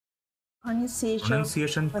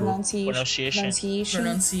Pronunciation Pro. Pronunciation.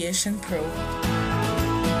 Pronunciation Pro.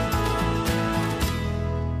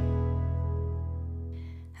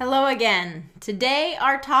 Hello again. Today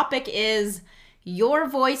our topic is Your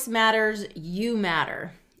Voice Matters, You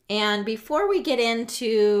Matter. And before we get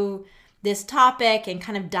into this topic and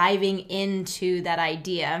kind of diving into that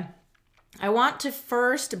idea, I want to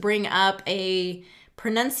first bring up a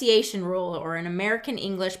pronunciation rule or an American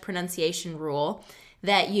English pronunciation rule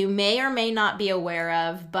that you may or may not be aware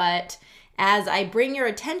of, but as I bring your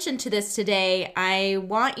attention to this today, I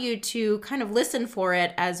want you to kind of listen for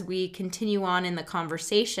it as we continue on in the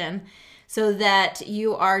conversation so that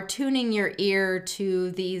you are tuning your ear to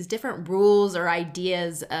these different rules or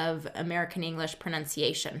ideas of American English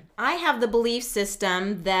pronunciation. I have the belief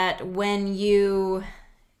system that when you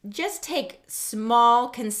just take small,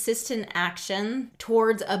 consistent action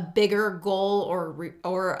towards a bigger goal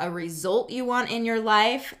or a result you want in your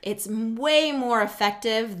life, it's way more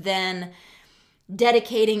effective than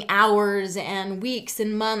dedicating hours and weeks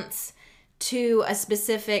and months to a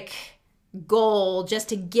specific goal just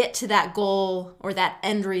to get to that goal or that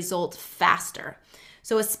end result faster.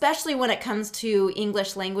 So especially when it comes to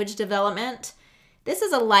English language development, this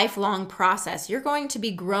is a lifelong process. You're going to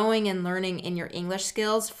be growing and learning in your English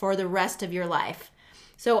skills for the rest of your life.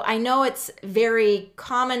 So I know it's very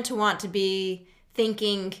common to want to be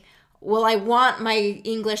thinking, well, I want my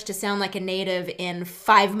English to sound like a native in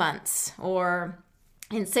 5 months or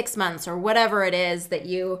in 6 months or whatever it is that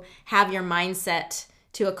you have your mindset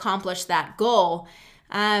to accomplish that goal.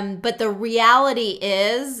 But the reality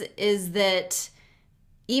is that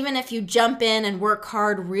even if you jump in and work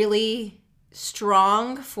hard really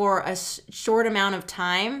strong for a short amount of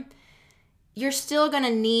time, you're still going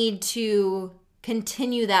to need to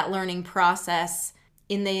continue that learning process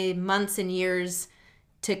in the months and years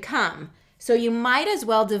to come. So you might as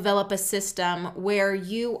well develop a system where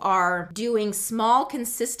you are doing small,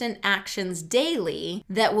 consistent actions daily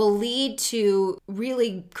that will lead to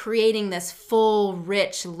really creating this full,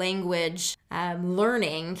 rich language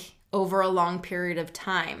learning over a long period of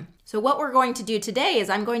time. So what we're going to do today is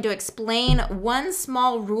I'm going to explain one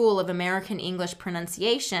small rule of American English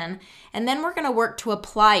pronunciation, and then we're going to work to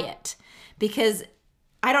apply it. Because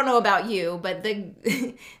I don't know about you, but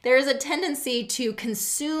there is a tendency to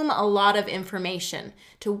consume a lot of information,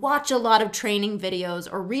 to watch a lot of training videos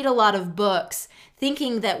or read a lot of books,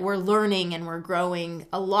 thinking that we're learning and we're growing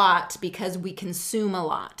a lot because we consume a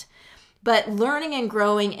lot. But learning and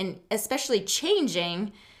growing, and especially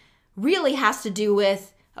changing, really has to do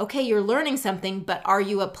with, okay, you're learning something, but are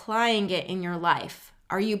you applying it in your life?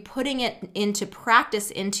 Are you putting it into practice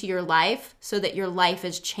into your life so that your life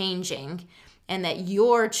is changing and that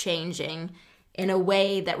you're changing in a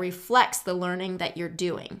way that reflects the learning that you're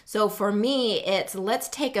doing? So for me, it's let's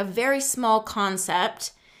take a very small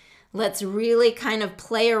concept, let's really kind of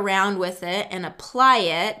play around with it and apply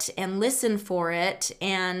it and listen for it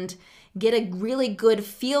and get a really good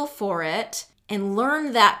feel for it and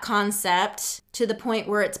learn that concept to the point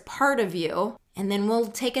where it's part of you. And then we'll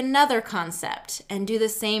take another concept and do the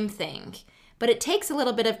same thing. But it takes a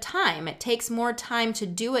little bit of time. It takes more time to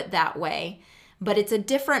do it that way. But it's a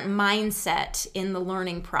different mindset in the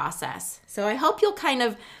learning process. So I hope you'll kind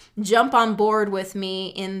of jump on board with me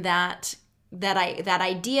in that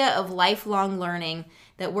idea of lifelong learning,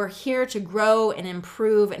 that we're here to grow and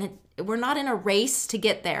improve. And we're not in a race to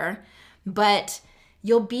get there, but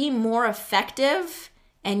you'll be more effective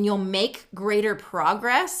and you'll make greater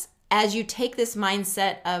progress as you take this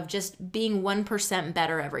mindset of just being 1%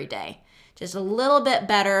 better every day. Just a little bit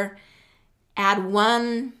better, add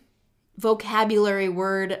one vocabulary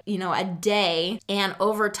word, a day, and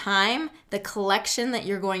over time, the collection that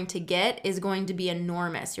you're going to get is going to be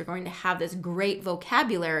enormous. You're going to have this great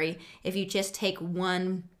vocabulary if you just take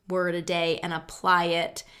one word a day and apply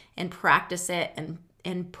it and practice it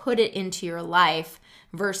and put it into your life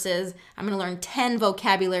versus I'm going to learn 10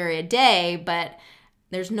 vocabulary a day, but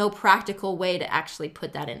there's no practical way to actually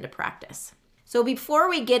put that into practice. So before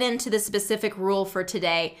we get into the specific rule for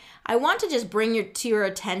today, I want to just bring to your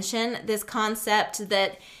attention this concept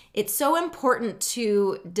that it's so important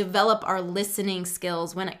to develop our listening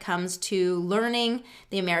skills when it comes to learning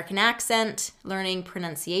the American accent, learning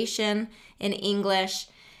pronunciation in English.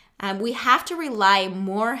 We have to rely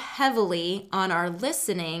more heavily on our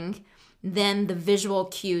listening than the visual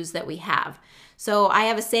cues that we have. So I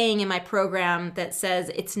have a saying in my program that says,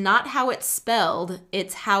 it's not how it's spelled,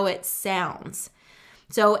 it's how it sounds.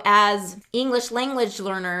 So as English language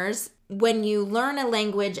learners, when you learn a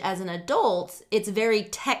language as an adult, it's very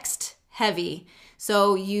text heavy.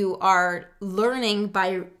 So you are learning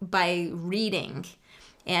by reading.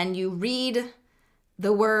 and you read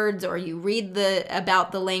the words or you read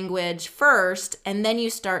about the language first, and then you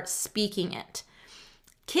start speaking it.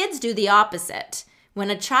 Kids do the opposite. When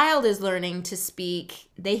a child is learning to speak,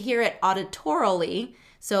 they hear it auditorily,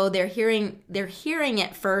 so they're hearing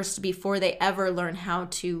it first before they ever learn how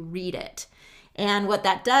to read it. And what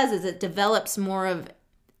that does is it develops more of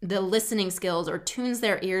the listening skills, or tunes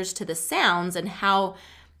their ears to the sounds and how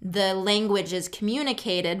the language is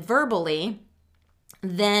communicated verbally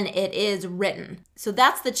than it is written. So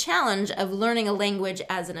that's the challenge of learning a language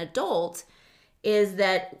as an adult, is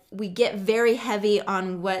that we get very heavy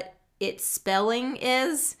on what its spelling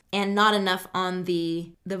is and not enough on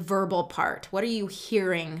the verbal part. What are you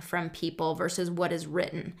hearing from people versus what is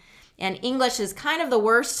written? And English is kind of the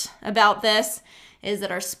worst about this, is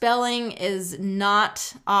that our spelling is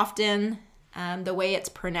not often the way it's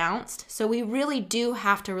pronounced. So we really do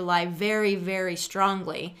have to rely very, very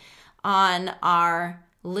strongly on our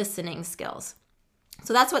listening skills.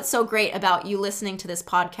 So that's what's so great about you listening to this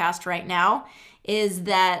podcast right now, is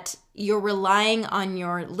that you're relying on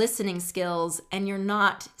your listening skills and you're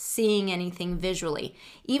not seeing anything visually.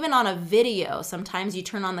 Even on a video, sometimes you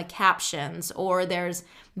turn on the captions or there's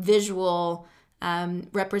visual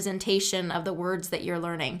representation of the words that you're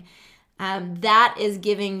learning. That is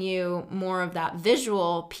giving you more of that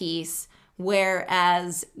visual piece,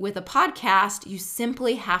 whereas with a podcast, you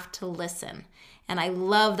simply have to listen. And I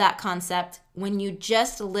love that concept. When you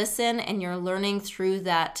just listen and you're learning through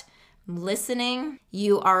that listening,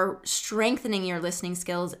 you are strengthening your listening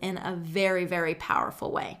skills in a very, very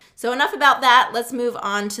powerful way. So enough about that. Let's move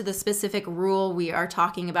on to the specific rule we are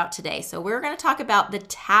talking about today. So we're going to talk about the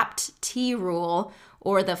tapped T rule,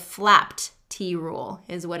 or the flapped T rule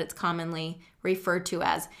is what it's commonly referred to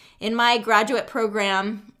as. In my graduate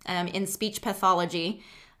program in speech pathology,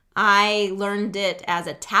 I learned it as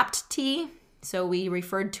a tapped T. So we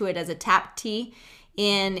referred to it as a tapped T.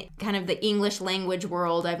 In kind of the English language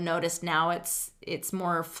world, I've noticed now it's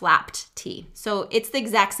more flapped T. So it's the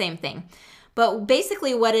exact same thing. But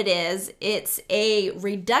basically what it is, it's a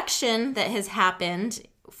reduction that has happened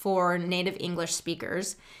for native English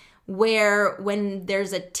speakers, where when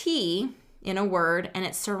there's a T in a word and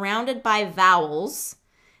it's surrounded by vowels,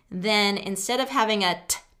 then instead of having a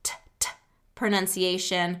t, t, t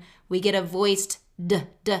pronunciation, we get a voiced d,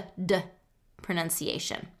 d, d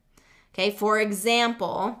pronunciation. Okay, for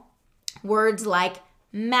example, words like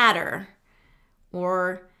matter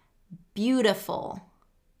or beautiful,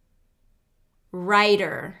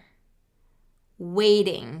 writer,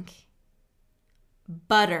 waiting,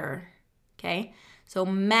 butter. Okay, so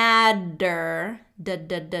matter, da,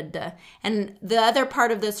 da, da, da. And the other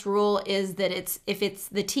part of this rule is that if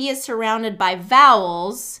the T is surrounded by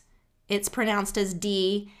vowels, it's pronounced as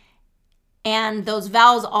D, and those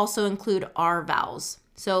vowels also include R vowels.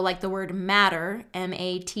 So like the word matter,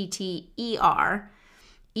 M-A-T-T-E-R,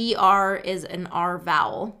 E-R is an R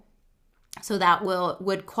vowel. So that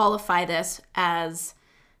would qualify this as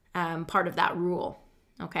part of that rule,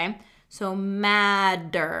 okay? So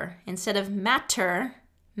matter, instead of matter,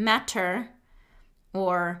 matter,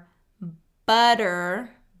 or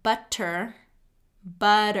butter, butter,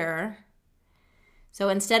 butter. So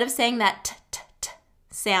instead of saying that t, t, t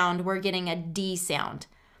sound, we're getting a D sound.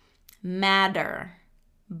 Matter,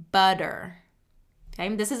 butter.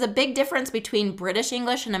 Okay, this is a big difference between British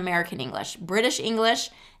English and American English. British English,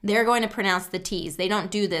 they're going to pronounce the T's. They don't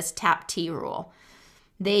do this tap T rule.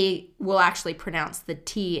 They will actually pronounce the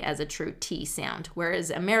T as a true T sound, whereas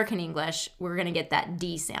American English, we're going to get that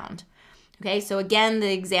D sound. Okay, so again,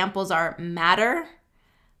 the examples are matter,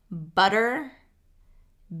 butter,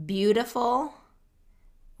 beautiful,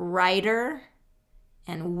 writer,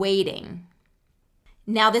 and waiting.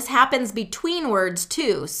 Now this happens between words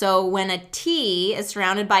too. So when a T is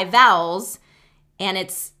surrounded by vowels and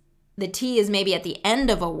the T is maybe at the end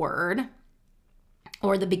of a word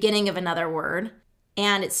or the beginning of another word,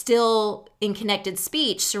 and it's still in connected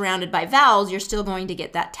speech surrounded by vowels, you're still going to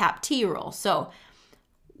get that tap T rule. So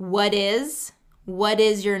what is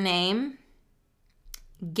your name?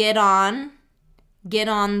 Get on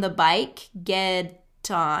the bike, get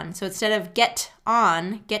on. So instead of get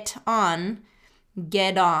on, get on.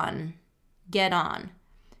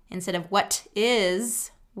 Instead of what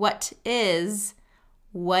is.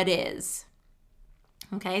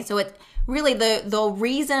 Okay, so it really, the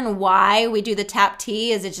reason why we do the tap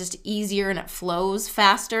T is it's just easier and it flows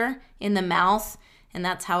faster in the mouth, and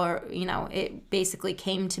that's how it basically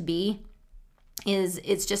came to be.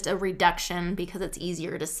 It's just a reduction because it's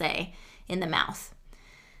easier to say in the mouth.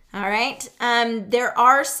 All right, there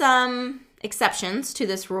are some exceptions to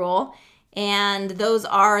this rule. And those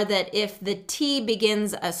are that if the T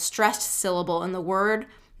begins a stressed syllable in the word,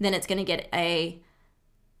 then it's going to get a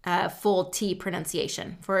full T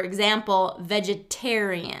pronunciation. For example,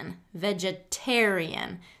 vegetarian,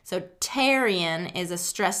 vegetarian. So tarian is a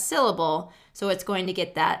stressed syllable, so it's going to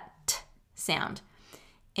get that T sound.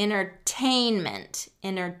 Entertainment,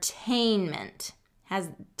 entertainment has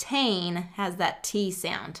that T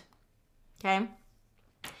sound. Okay?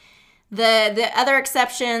 The other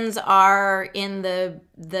exceptions are in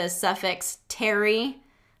the suffix "tary,"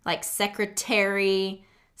 like secretary,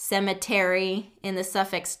 cemetery, in the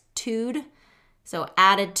suffix "tude." So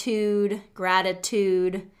attitude,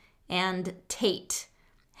 gratitude, and tate.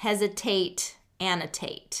 Hesitate,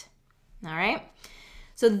 annotate. All right?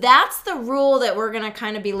 So that's the rule that we're going to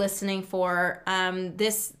kind of be listening for.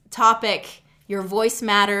 This topic, your voice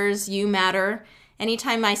matters, you matter.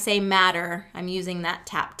 Anytime I say matter, I'm using that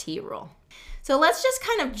tap T rule. So let's just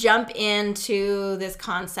kind of jump into this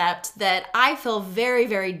concept that I feel very,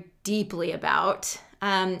 very deeply about,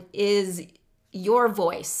 is your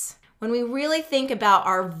voice. When we really think about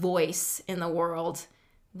our voice in the world,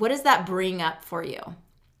 what does that bring up for you?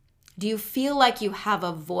 Do you feel like you have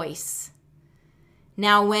a voice?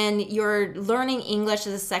 Now, when you're learning English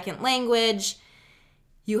as a second language,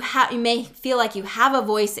 you may feel like you have a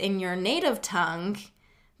voice in your native tongue,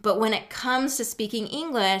 but when it comes to speaking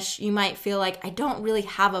English, you might feel like I don't really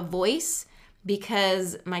have a voice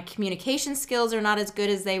because my communication skills are not as good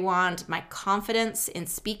as they want. My confidence in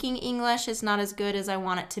speaking English is not as good as I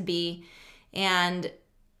want it to be. And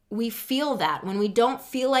we feel that when we don't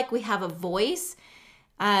feel like we have a voice,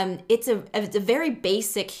 it's a very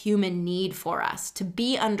basic human need for us to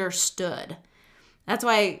be understood. That's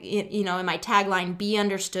why, in my tagline, be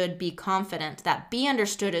understood, be confident, that be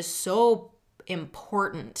understood is so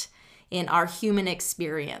important in our human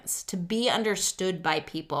experience, to be understood by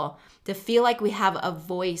people, to feel like we have a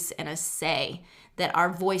voice and a say, that our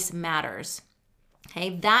voice matters.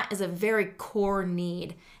 Okay, that is a very core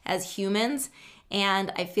need as humans.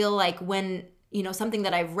 And I feel like when, something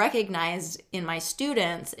that I've recognized in my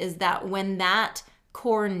students is that when that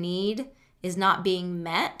core need is not being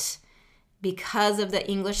met, because of the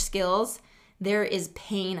English skills, there is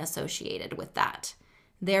pain associated with that.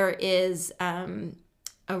 There is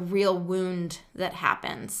a real wound that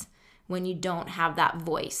happens when you don't have that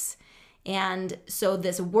voice. And so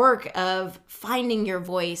this work of finding your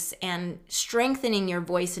voice and strengthening your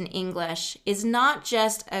voice in English is not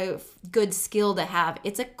just a good skill to have,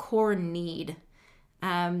 it's a core need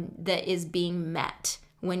that is being met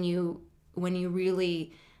when you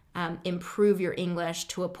really improve your English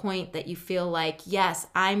to a point that you feel like, yes,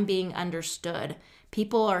 I'm being understood.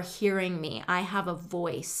 People are hearing me. I have a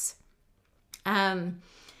voice. When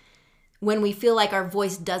we feel like our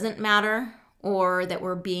voice doesn't matter or that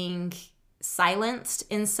we're being silenced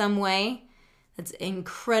in some way, that's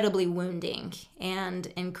incredibly wounding and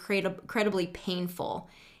incredibly painful.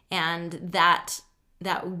 And that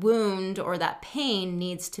wound or that pain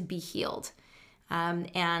needs to be healed.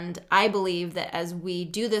 And I believe that as we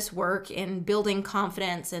do this work in building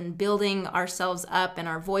confidence and building ourselves up and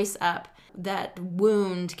our voice up, that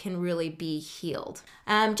wound can really be healed.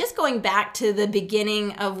 Just going back to the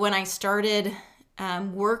beginning of when I started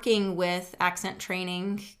working with accent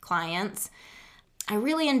training clients, I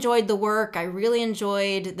really enjoyed the work. I really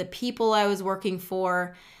enjoyed the people I was working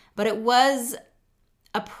for, but it was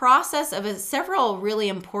a process of several really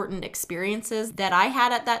important experiences that I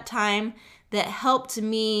had at that time that helped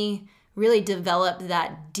me really develop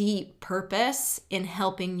that deep purpose in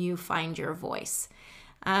helping you find your voice.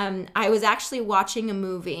 I was actually watching a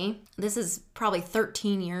movie. This is probably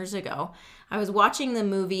 13 years ago. I was watching the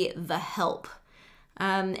movie The Help.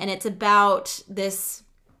 And it's about this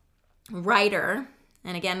writer.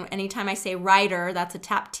 And again, anytime I say writer, that's a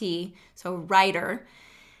tap T. So writer.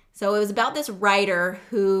 So it was about this writer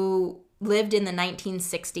who lived in the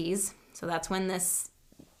 1960s. So that's when this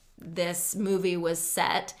movie was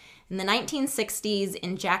set in the 1960s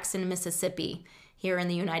in Jackson, Mississippi, here in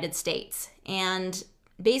the United States. And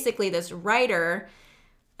basically this writer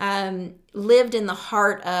lived in the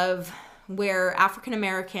heart of where African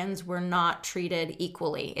Americans were not treated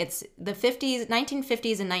equally. It's the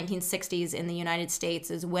 1950s and 1960s in the United States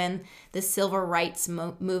is when the civil rights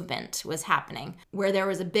movement was happening, where there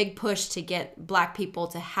was a big push to get Black people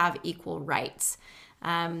to have equal rights.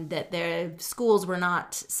 That their schools were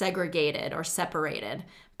not segregated or separated,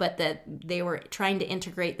 but that they were trying to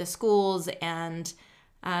integrate the schools and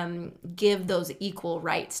give those equal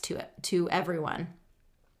rights to everyone.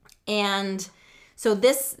 And so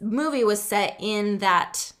this movie was set in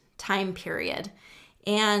that time period.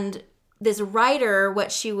 And this writer,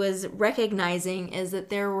 what she was recognizing is that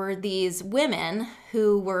there were these women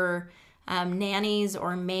who were nannies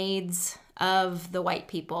or maids of the white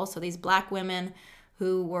people. So these black women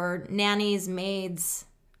who were nannies, maids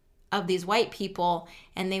of these white people,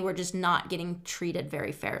 and they were just not getting treated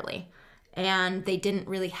very fairly. And they didn't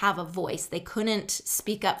really have a voice. They couldn't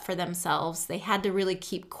speak up for themselves. They had to really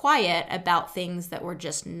keep quiet about things that were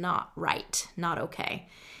just not right, not okay.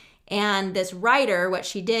 And this writer, what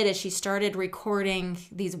she did is she started recording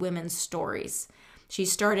these women's stories. She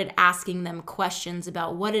started asking them questions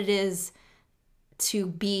about what it is to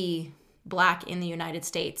be Black in the United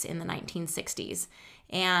States in the 1960s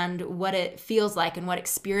and what it feels like and what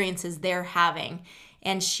experiences they're having.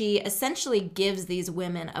 And she essentially gives these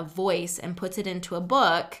women a voice and puts it into a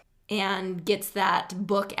book and gets that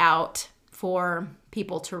book out for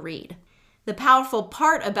people to read. The powerful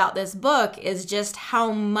part about this book is just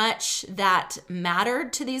how much that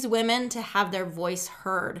mattered to these women to have their voice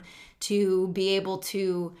heard, to be able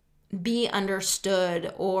to be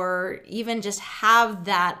understood, or even just have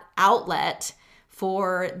that outlet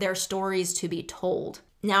for their stories to be told.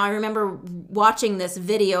 Now, I remember watching this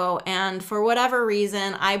video, and for whatever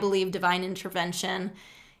reason, I believe divine intervention,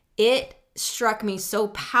 it struck me so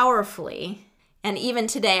powerfully. And even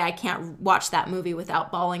today, I can't watch that movie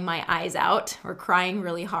without bawling my eyes out or crying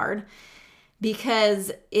really hard,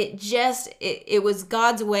 because it was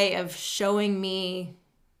God's way of showing me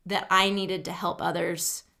that I needed to help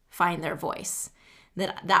others find their voice,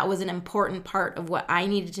 that was an important part of what I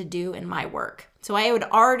needed to do in my work. So I had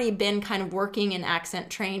already been kind of working in accent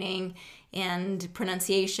training and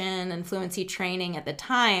pronunciation and fluency training at the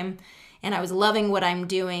time, and I was loving what I'm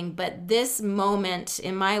doing. But this moment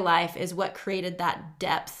in my life is what created that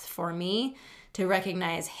depth for me to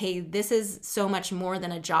recognize, hey, this is so much more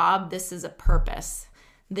than a job. This is a purpose.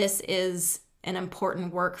 This is an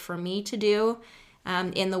important work for me to do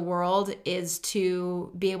in the world, is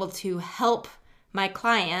to be able to help my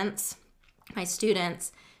clients, my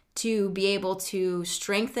students, to be able to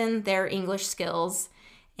strengthen their English skills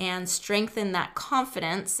and strengthen that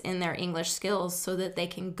confidence in their English skills so that they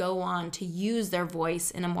can go on to use their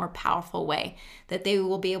voice in a more powerful way, that they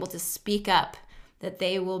will be able to speak up, that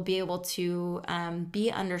they will be able to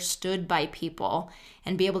be understood by people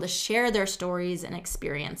and be able to share their stories and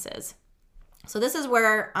experiences. So this is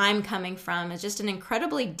where I'm coming from, is just an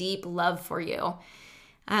incredibly deep love for you,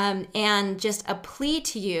 and just a plea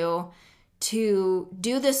to you to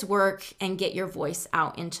do this work and get your voice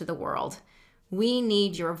out into the world. We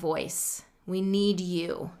need your voice. We need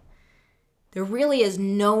you. There really is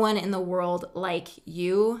no one in the world like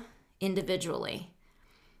you individually.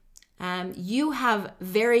 You have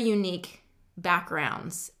very unique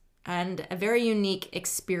backgrounds and a very unique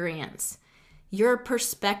experience. Your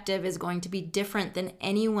perspective is going to be different than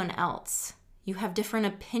anyone else. You have different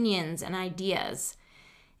opinions and ideas,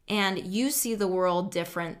 and you see the world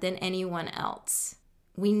different than anyone else.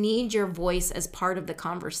 We need your voice as part of the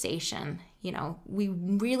conversation. You know, we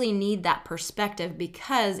really need that perspective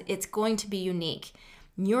because it's going to be unique.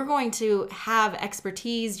 You're going to have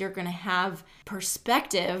expertise, you're going to have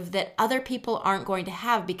perspective that other people aren't going to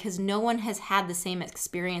have because no one has had the same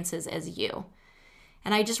experiences as you.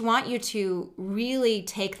 And I just want you to really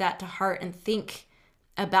take that to heart and think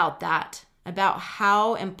about that, about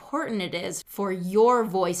how important it is for your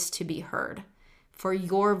voice to be heard, for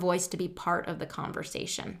your voice to be part of the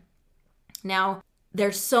conversation. Now,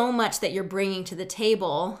 there's so much that you're bringing to the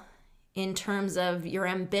table in terms of your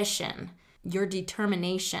ambition, your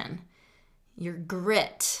determination, your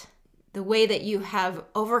grit, the way that you have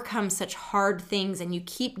overcome such hard things and you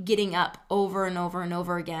keep getting up over and over and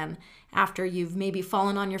over again after you've maybe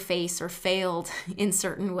fallen on your face or failed in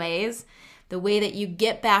certain ways. The way that you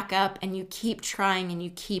get back up and you keep trying and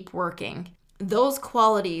you keep working. Those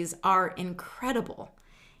qualities are incredible.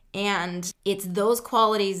 And it's those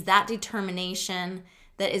qualities, that determination,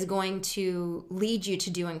 that is going to lead you to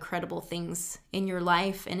do incredible things in your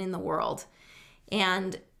life and in the world.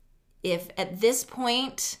 And if at this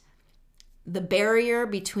point, the barrier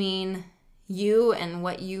between you and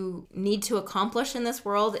what you need to accomplish in this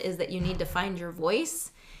world is that you need to find your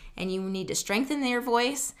voice and you need to strengthen your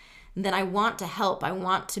voice, then I want to help. I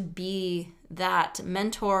want to be that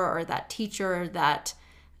mentor or that teacher, that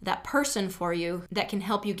person for you that can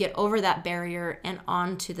help you get over that barrier and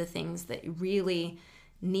on to the things that really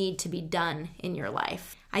need to be done in your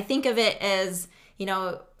life. I think of it as, you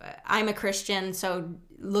know, I'm a Christian, so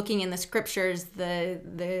looking in the scriptures,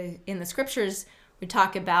 in the scriptures we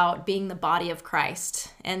talk about being the body of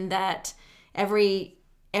Christ, and that every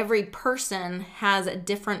person has a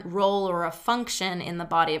different role or a function in the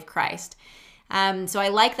body of Christ. So I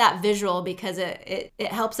like that visual because it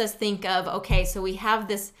helps us think of, okay, so we have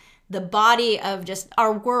the body of just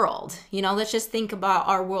our world. Let's just think about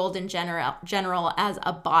our world in general as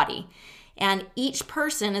a body. And each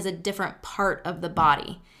person is a different part of the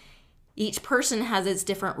body. Each person has its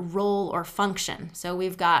different role or function. So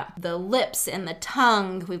we've got the lips and the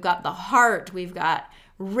tongue, we've got the heart, we've got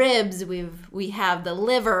ribs, we have the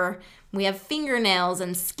liver, we have fingernails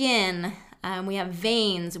and skin, we have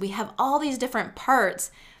veins, we have all these different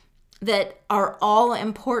parts that are all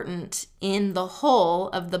important in the whole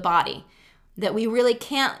of the body, that we really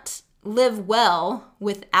can't live well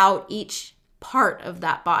without each part of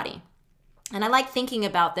that body. And I like thinking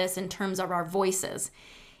about this in terms of our voices.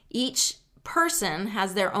 Each person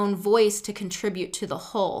has their own voice to contribute to the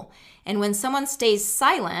whole. And when someone stays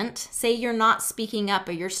silent, say you're not speaking up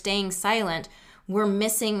or you're staying silent, we're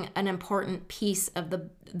missing an important piece of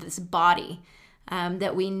this body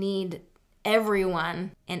that we need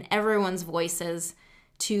everyone and everyone's voices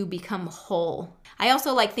to become whole. I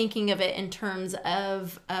also like thinking of it in terms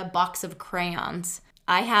of a box of crayons.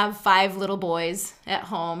 I have 5 little boys at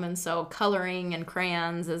home, and so coloring and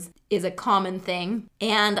crayons is a common thing.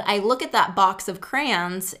 And I look at that box of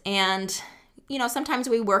crayons, and sometimes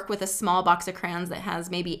we work with a small box of crayons that has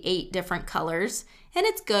maybe 8 different colors, and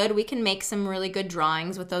it's good. We can make some really good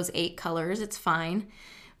drawings with those 8 colors. It's fine.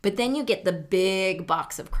 But then you get the big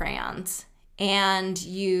box of crayons, and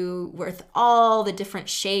with all the different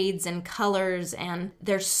shades and colors, and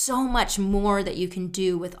there's so much more that you can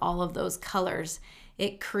do with all of those colors.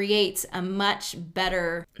 It creates a much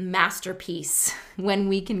better masterpiece when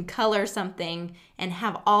we can color something and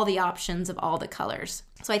have all the options of all the colors.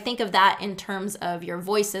 So I think of that in terms of your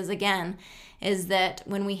voices again, is that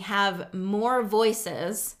when we have more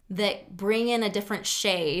voices that bring in a different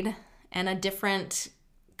shade and a different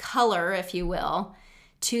color, if you will,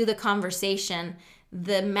 to the conversation,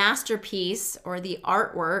 the masterpiece or the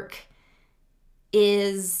artwork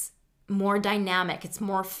is more dynamic, it's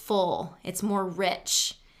more full, it's more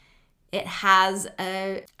rich. It has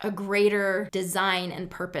a greater design and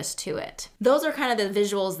purpose to it. Those are kind of the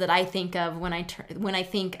visuals that I think of when I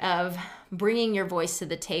think of bringing your voice to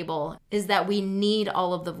the table, is that we need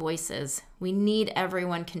all of the voices. We need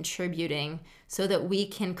everyone contributing so that we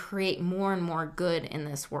can create more and more good in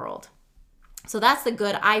this world. So that's the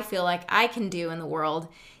good I feel like I can do in the world,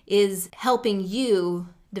 is helping you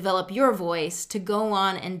develop your voice to go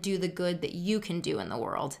on and do the good that you can do in the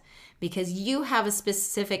world, because you have a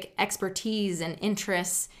specific expertise and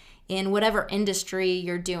interests in whatever industry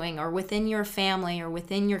you're doing, or within your family or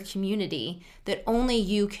within your community, that only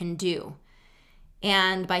you can do.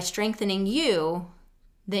 And by strengthening you,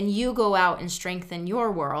 then you go out and strengthen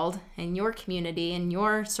your world and your community and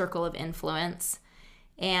your circle of influence.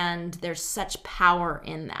 And there's such power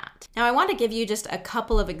in that. Now, I want to give you just a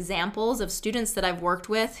couple of examples of students that I've worked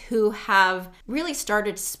with who have really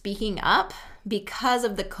started speaking up because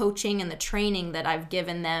of the coaching and the training that I've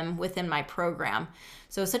given them within my program.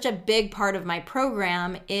 So such a big part of my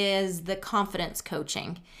program is the confidence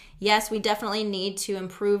coaching. Yes, we definitely need to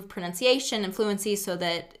improve pronunciation and fluency so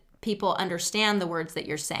that people understand the words that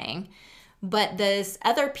you're saying. But this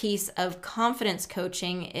other piece of confidence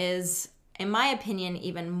coaching is, in my opinion,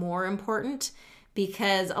 even more important,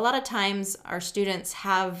 because a lot of times our students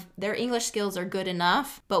have their English skills are good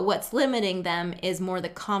enough, but what's limiting them is more the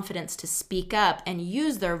confidence to speak up and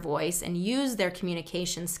use their voice and use their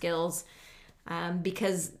communication skills,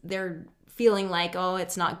 because they're feeling like, oh,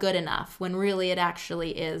 it's not good enough, when really it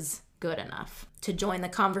actually is good enough to join the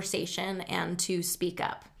conversation and to speak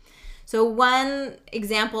up. So one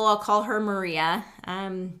example, I'll call her Maria.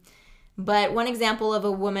 But one example of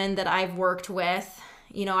a woman that I've worked with,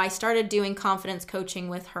 I started doing confidence coaching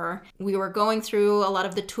with her. We were going through a lot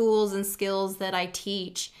of the tools and skills that I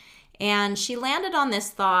teach, and she landed on this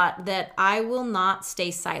thought that I will not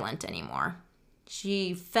stay silent anymore.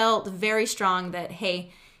 She felt very strong that,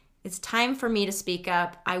 hey, it's time for me to speak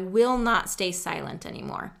up. I will not stay silent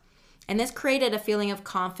anymore. And this created a feeling of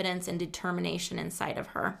confidence and determination inside of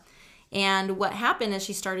her. And what happened is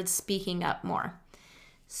she started speaking up more.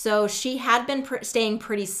 So she had been staying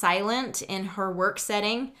pretty silent in her work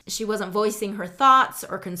setting. She wasn't voicing her thoughts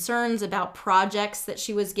or concerns about projects that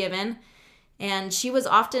she was given. And she was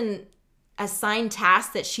often assigned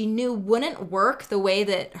tasks that she knew wouldn't work the way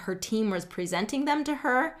that her team was presenting them to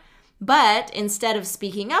her. But instead of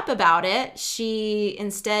speaking up about it, she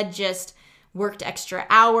instead just worked extra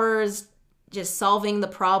hours, just solving the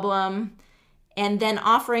problem, and then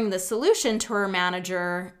offering the solution to her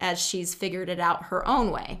manager as she's figured it out her own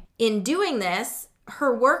way. In doing this,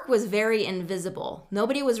 her work was very invisible.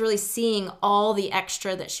 Nobody was really seeing all the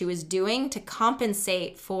extra that she was doing to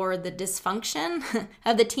compensate for the dysfunction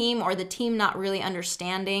of the team, or the team not really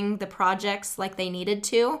understanding the projects like they needed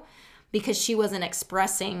to, because she wasn't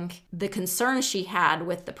expressing the concerns she had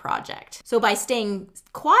with the project. So by staying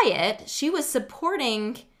quiet, she was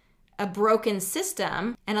supporting a broken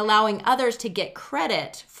system and allowing others to get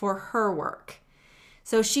credit for her work.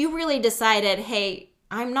 So she really decided, hey,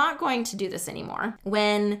 I'm not going to do this anymore.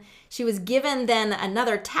 When she was given then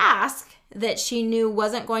another task that she knew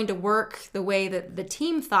wasn't going to work the way that the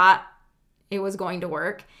team thought it was going to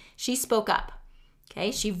work, she spoke up.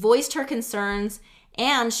 Okay, she voiced her concerns,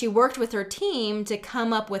 and she worked with her team to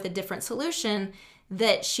come up with a different solution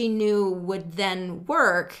that she knew would then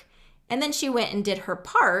work. And then she went and did her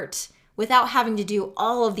part without having to do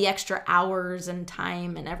all of the extra hours and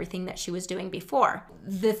time and everything that she was doing before.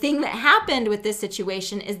 The thing that happened with this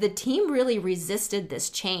situation is the team really resisted this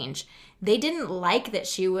change. They didn't like that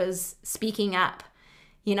she was speaking up.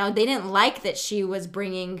 They didn't like that she was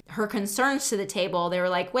bringing her concerns to the table. They were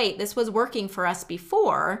like, wait, this was working for us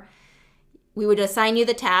before. We would assign you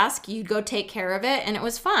the task, you'd go take care of it, and it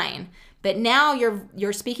was fine. But now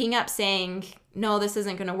you're speaking up saying, no, this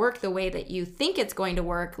isn't going to work the way that you think it's going to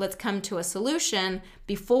work. Let's come to a solution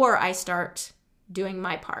before I start doing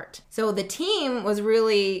my part. So the team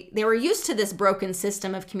they were used to this broken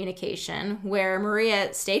system of communication where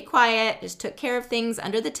Maria stayed quiet, just took care of things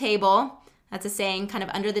under the table. That's a saying, kind of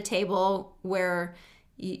under the table, where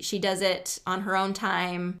she does it on her own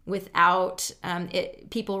time without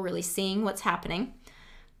people really seeing what's happening.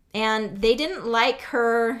 And they didn't like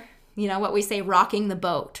her, what we say, rocking the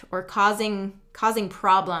boat or causing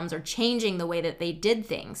problems or changing the way that they did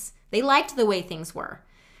things. They liked the way things were.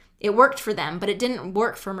 It worked for them, but it didn't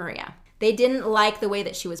work for Maria. They didn't like the way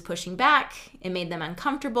that she was pushing back. It made them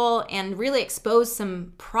uncomfortable and really exposed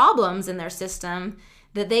some problems in their system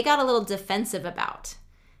that they got a little defensive about.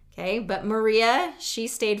 Okay, but Maria, she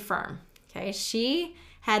stayed firm. Okay, she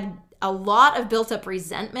had a lot of built up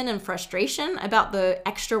resentment and frustration about the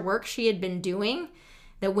extra work she had been doing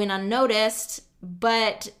that went unnoticed,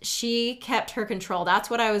 but she kept her control. That's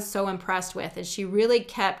what I was so impressed with, is she really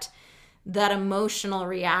kept that emotional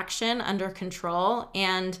reaction under control,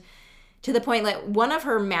 and to the point that one of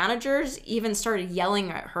her managers even started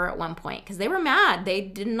yelling at her at one point because they were mad. They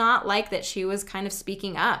did not like that she was kind of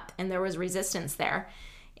speaking up, and there was resistance there.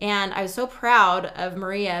 And I was so proud of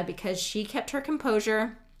Maria because she kept her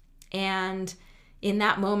composure, and in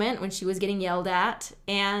that moment when she was getting yelled at,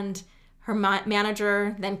 and her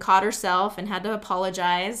manager then caught herself and had to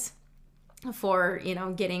apologize for,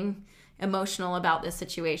 getting emotional about this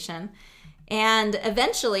situation. And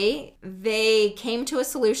eventually they came to a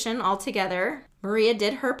solution all together. Maria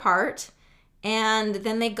did her part, and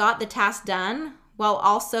then they got the task done while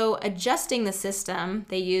also adjusting the system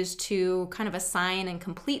they used to kind of assign and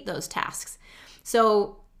complete those tasks.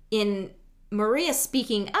 So in Maria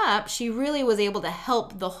speaking up, she really was able to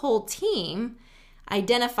help the whole team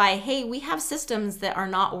identify, hey, we have systems that are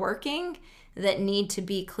not working that need to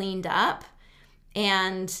be cleaned up.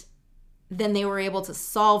 And then they were able to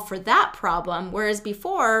solve for that problem. Whereas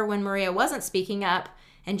before, when Maria wasn't speaking up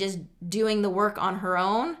and just doing the work on her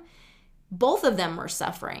own, both of them were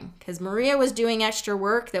suffering because Maria was doing extra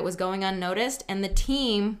work that was going unnoticed, and the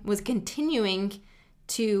team was continuing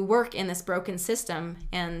to work in this broken system,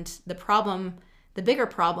 and the bigger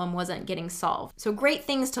problem wasn't getting solved. So great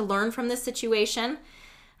things to learn from this situation.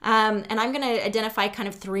 And I'm going to identify kind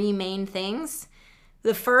of three main things.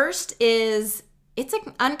 The first is it's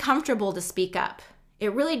uncomfortable to speak up.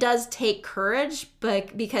 It really does take courage,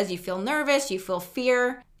 but because you feel nervous, you feel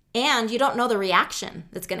fear, and you don't know the reaction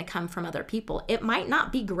that's going to come from other people. It might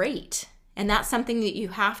not be great. And that's something that you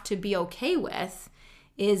have to be okay with,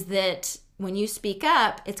 is that when you speak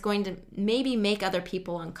up, it's going to maybe make other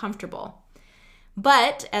people uncomfortable.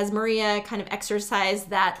 But as Maria kind of exercised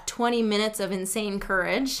that 20 minutes of insane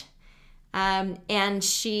courage, and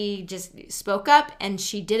she just spoke up and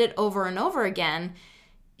she did it over and over again,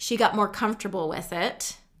 she got more comfortable with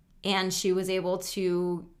it, and she was able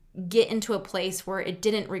to get into a place where it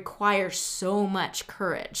didn't require so much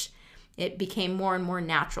courage. It became more and more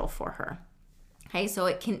natural for her. Okay, so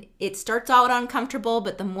it starts out uncomfortable,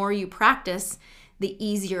 but the more you practice, the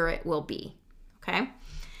easier it will be. Okay,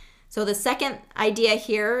 so the second idea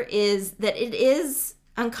here is that it is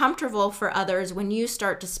uncomfortable for others when you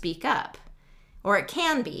start to speak up, or it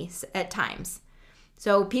can be at times.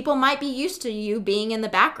 So people might be used to you being in the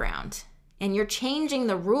background, and you're changing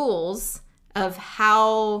the rules of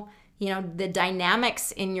how, the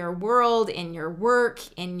dynamics in your world, in your work,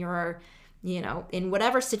 in your in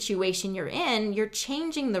whatever situation you're in, you're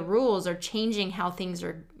changing the rules or changing how things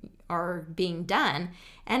are being done.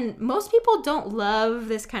 And most people don't love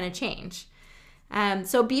this kind of change.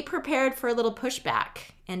 So be prepared for a little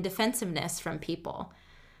pushback and defensiveness from people.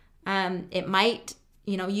 It might,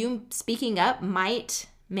 you speaking up might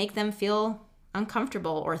make them feel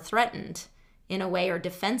uncomfortable or threatened in a way, or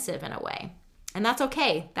defensive in a way. And that's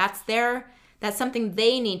okay. That's something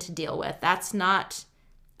they need to deal with. That's not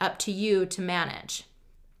up to you to manage.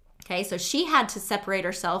 Okay, so she had to separate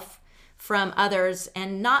herself from others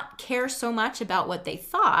and not care so much about what they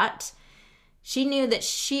thought. She knew that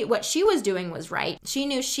what she was doing was right. She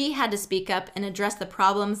knew she had to speak up and address the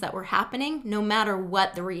problems that were happening, no matter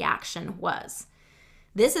what the reaction was.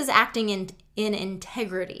 This is acting in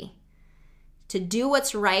integrity, to do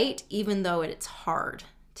what's right, even though it's hard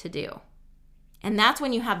to do. And that's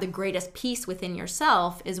when you have the greatest peace within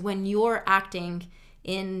yourself, is when you're acting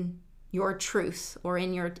in your truth or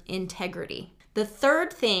in your integrity. The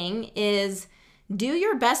third thing is, do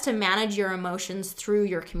your best to manage your emotions through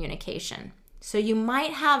your communication. So you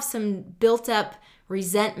might have some built up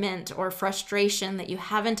resentment or frustration that you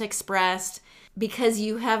haven't expressed because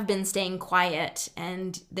you have been staying quiet,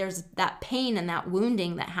 and there's that pain and that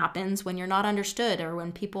wounding that happens when you're not understood or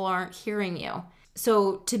when people aren't hearing you.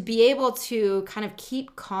 So to be able to kind of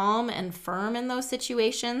keep calm and firm in those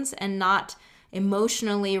situations and not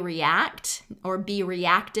emotionally react or be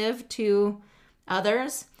reactive to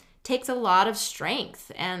others takes a lot of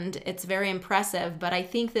strength, and it's very impressive. But I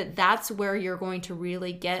think that that's where you're going to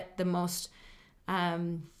really get the most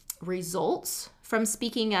results from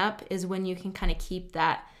speaking up, is when you can kind of keep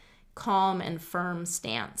that calm and firm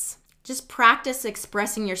stance. Just practice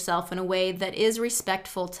expressing yourself in a way that is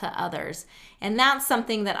respectful to others. And that's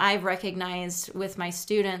something that I've recognized with my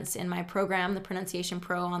students in my program, the Pronunciation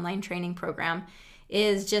Pro online training program,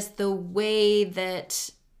 is just the way that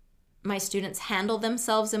my students handle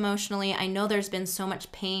themselves emotionally. I know there's been so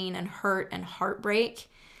much pain and hurt and heartbreak,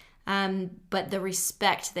 but the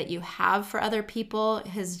respect that you have for other people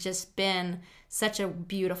has just been such a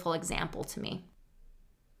beautiful example to me.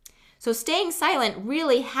 So staying silent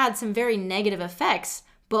really had some very negative effects,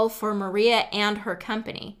 both for Maria and her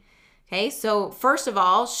company. Okay, so first of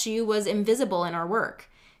all, she was invisible in her work.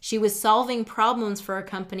 She was solving problems for a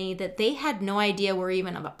company that they had no idea were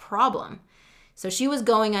even a problem. So she was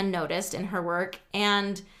going unnoticed in her work,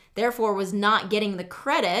 and therefore was not getting the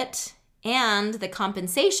credit and the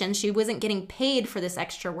compensation. She wasn't getting paid for this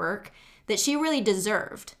extra work that she really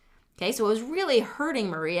deserved. Okay, so it was really hurting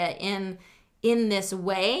Maria in this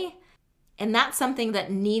way, and that's something that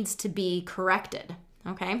needs to be corrected.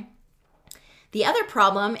 Okay. The other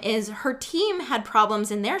problem is her team had problems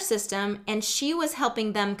in their system, and she was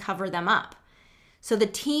helping them cover them up. So the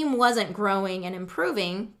team wasn't growing and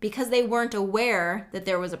improving because they weren't aware that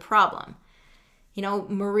there was a problem.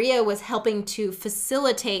 Maria was helping to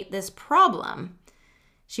facilitate this problem.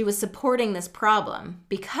 She was supporting this problem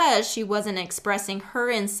because she wasn't expressing her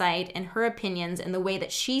insight and her opinions in the way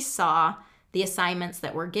that she saw the assignments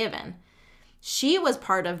that were given. She was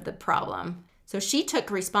part of the problem. So she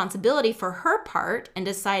took responsibility for her part and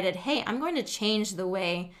decided, hey, I'm going to change the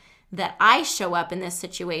way that I show up in this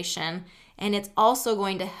situation, and it's also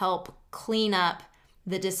going to help clean up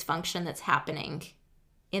the dysfunction that's happening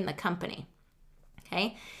in the company.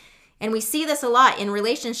 Okay? And we see this a lot in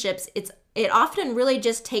relationships. It often really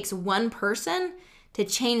just takes one person to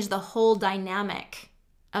change the whole dynamic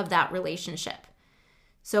of that relationship.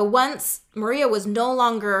 So once Maria was no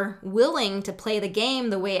longer willing to play the game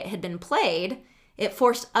the way it had been played, it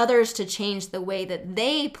forced others to change the way that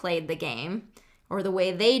they played the game or the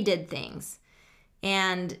way they did things.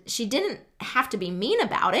 And she didn't have to be mean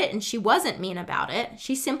about it, and she wasn't mean about it.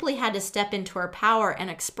 She simply had to step into her power and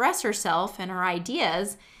express herself and her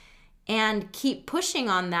ideas and keep pushing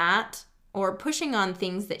on that, or pushing on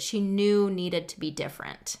things that she knew needed to be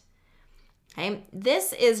different. Okay,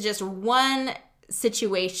 this is just one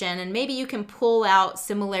situation, and maybe you can pull out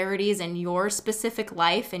similarities in your specific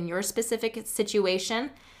life and your specific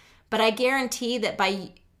situation, but I guarantee that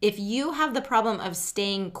if you have the problem of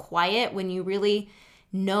staying quiet when you really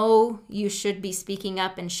know you should be speaking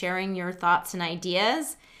up and sharing your thoughts and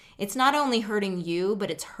ideas, it's not only hurting you, but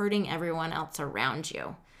it's hurting everyone else around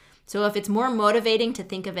you. So if it's more motivating to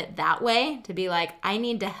think of it that way, to be like, I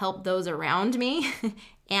need to help those around me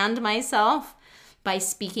and myself by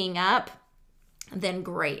speaking up, then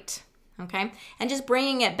great. Okay? And just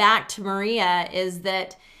bringing it back to Maria is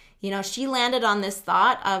that, she landed on this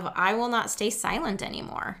thought of, I will not stay silent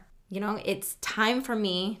anymore. It's time for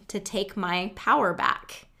me to take my power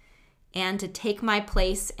back and to take my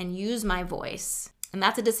place and use my voice. And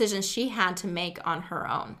that's a decision she had to make on her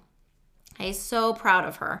own. I'm so proud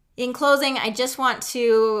of her. In closing, I just want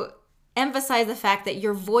to emphasize the fact that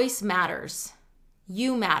your voice matters.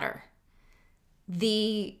 You matter.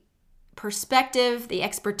 The perspective, the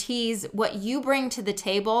expertise, what you bring to the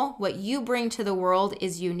table, what you bring to the world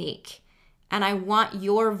is unique. And I want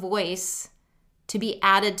your voice to be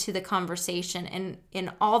added to the conversation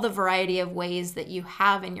in all the variety of ways that you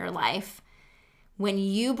have in your life. When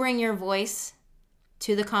you bring your voice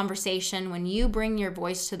to the conversation, when you bring your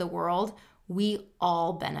voice to the world, we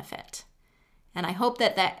all benefit. And I hope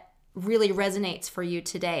that that really resonates for you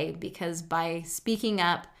today, because by speaking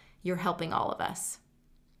up, you're helping all of us.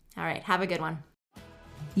 All right, have a good one.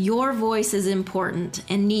 Your voice is important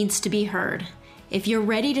and needs to be heard. If you're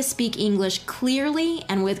ready to speak English clearly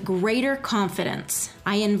and with greater confidence,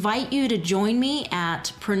 I invite you to join me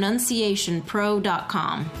at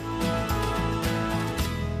pronunciationpro.com.